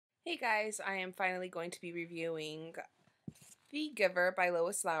Hey guys, I am finally going to be reviewing The Giver by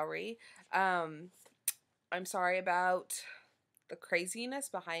Lois Lowry. I'm sorry about the craziness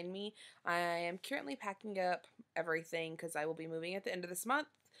behind me. I am currently packing up everything because I will be moving at the end of this month.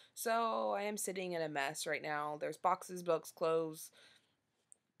 So I am sitting in a mess right now. There's boxes, books, clothes,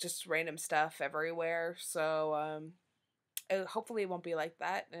 just random stuff everywhere. So hopefully it won't be like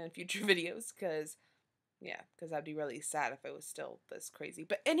that in future videos because that'd be really sad if it was still this crazy.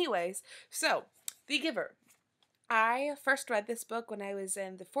 But anyways, so The Giver. I first read this book when I was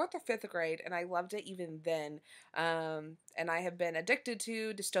in the 4th or 5th grade, and I loved it even then. And I have been addicted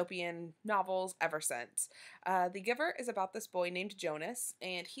to dystopian novels ever since. The Giver is about this boy named Jonas,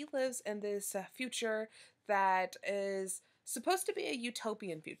 and he lives in this future that is supposed to be a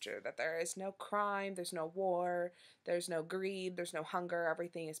utopian future, that there is no crime, there's no war, there's no greed, there's no hunger,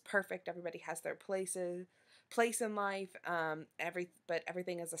 everything is perfect, everybody has their place in life, but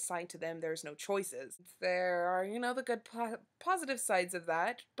everything is assigned to them. There's no choices. There are, the good positive sides of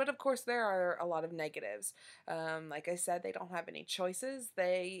that, but of course there are a lot of negatives. Like I said, they don't have any choices.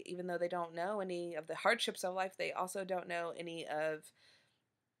 Even though they don't know any of the hardships of life, they also don't know any of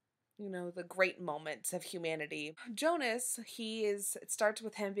the great moments of humanity. Jonas, it starts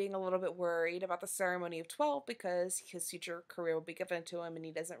with him being a little bit worried about the ceremony of 12 because his future career will be given to him and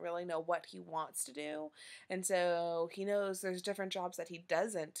he doesn't really know what he wants to do. And so he knows there's different jobs that he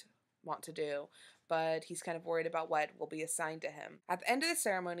doesn't want to do, but he's kind of worried about what will be assigned to him. At the end of the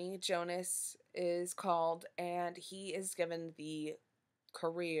ceremony, Jonas is called and he is given the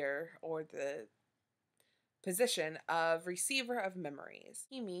career or the position of receiver of memories.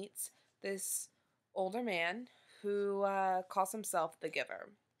 He meets this older man who calls himself the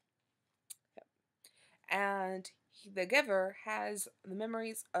Giver. And the Giver has the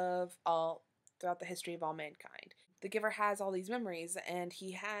memories of all throughout the history of all mankind. The Giver has all these memories, and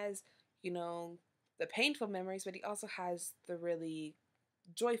he has, the painful memories, but he also has the really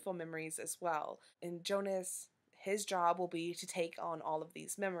joyful memories as well. And Jonas, his job will be to take on all of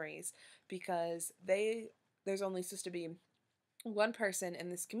these memories because there's only supposed to be one person in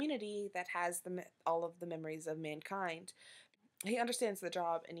this community that has all of the memories of mankind. He understands the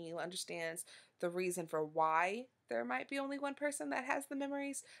job and he understands the reason for why there might be only one person that has the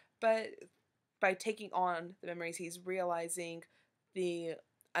memories, but by taking on the memories, he's realizing the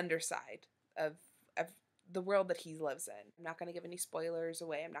underside of the world that he lives in. I'm not going to give any spoilers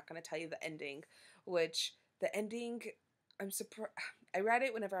away. I'm not going to tell you the ending, which the ending, I'm surprised. I read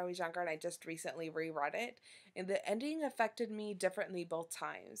it whenever I was younger and I just recently reread it, and the ending affected me differently both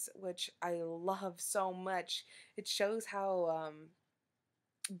times, which I love so much. It shows how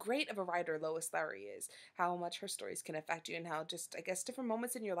great of a writer Lois Lowry is, how much her stories can affect you, and how just, I guess, different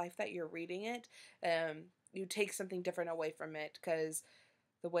moments in your life that you're reading it, you take something different away from it, because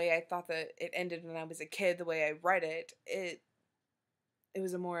the way I thought that it ended when I was a kid, the way I read it, it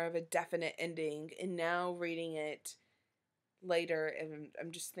was a more of a definite ending, and now reading it later, and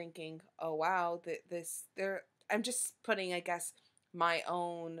I'm just thinking, oh wow, I'm just putting, I guess, my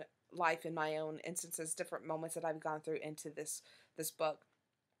own life and my own instances, different moments that I've gone through into this book.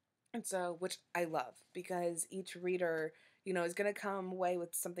 And so, which I love, because each reader, is going to come away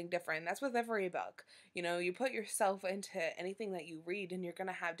with something different. That's with every book. You put yourself into anything that you read and you're going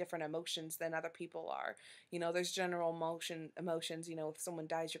to have different emotions than other people are. There's general emotions, if someone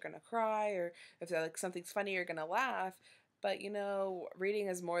dies, you're going to cry, or if they're like something's funny, you're going to laugh. But, reading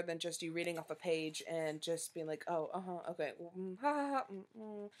is more than just you reading off a page and just being like, oh, okay, ha, ha,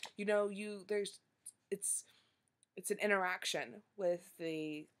 ha, it's an interaction with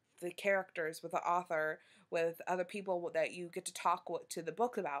the characters, with the author, with other people that you get to talk to the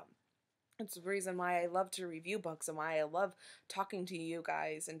book about. It's the reason why I love to review books and why I love talking to you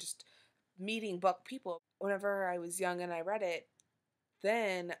guys and just meeting book people. Whenever I was young and I read it,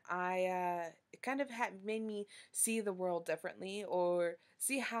 then it kind of made me see the world differently, or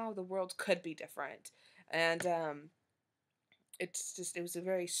see how the world could be different. And it was a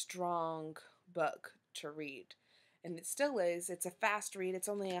very strong book to read. And it still is. It's a fast read. It's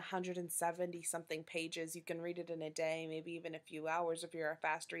only 170 something pages. You can read it in a day, maybe even a few hours if you're a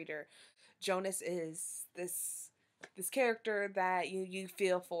fast reader. Jonas is this character that you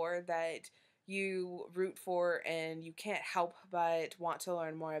feel for, that you root for, and you can't help but want to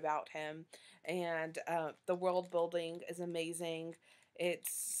learn more about him. And the world building is amazing. It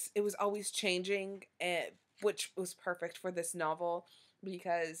was always changing, which was perfect for this novel,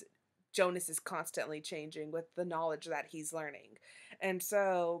 because Jonas is constantly changing with the knowledge that he's learning. And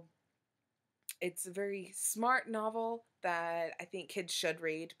so it's a very smart novel that I think kids should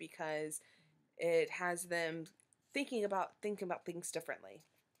read, because it has them thinking about things differently.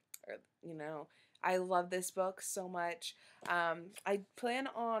 Or, you know, I love this book so much. I plan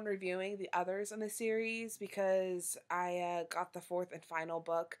on reviewing the others in the series because I got the fourth and final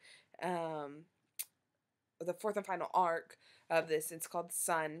book, um, the fourth and final arc of this. It's called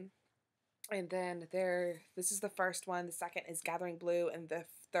Sun. And then this is the first one. The second is Gathering Blue, and the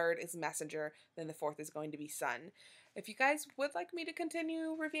third is Messenger. Then the fourth is going to be Sun. If you guys would like me to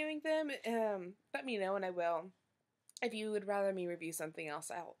continue reviewing them, let me know and I will. If you would rather me review something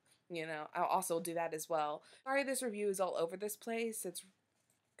else, I'll also do that as well. Sorry this review is all over this place. It's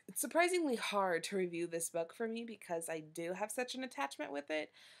surprisingly hard to review this book for me because I do have such an attachment with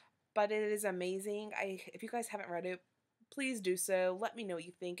it, but it is amazing. If you guys haven't read it, please do so. Let me know what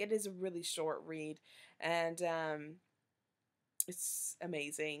you think. It is a really short read, and it's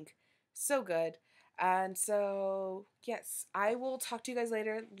amazing. So good. And so, yes, I will talk to you guys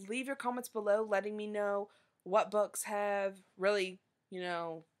later. Leave your comments below letting me know what books have really,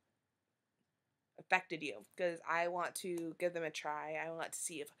 affected you, because I want to give them a try. I want to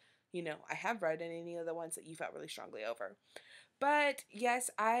see if, I have read any of the ones that you felt really strongly over. But yes,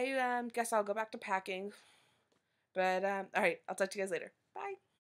 I guess I'll go back to packing. But all right, I'll talk to you guys later. Bye.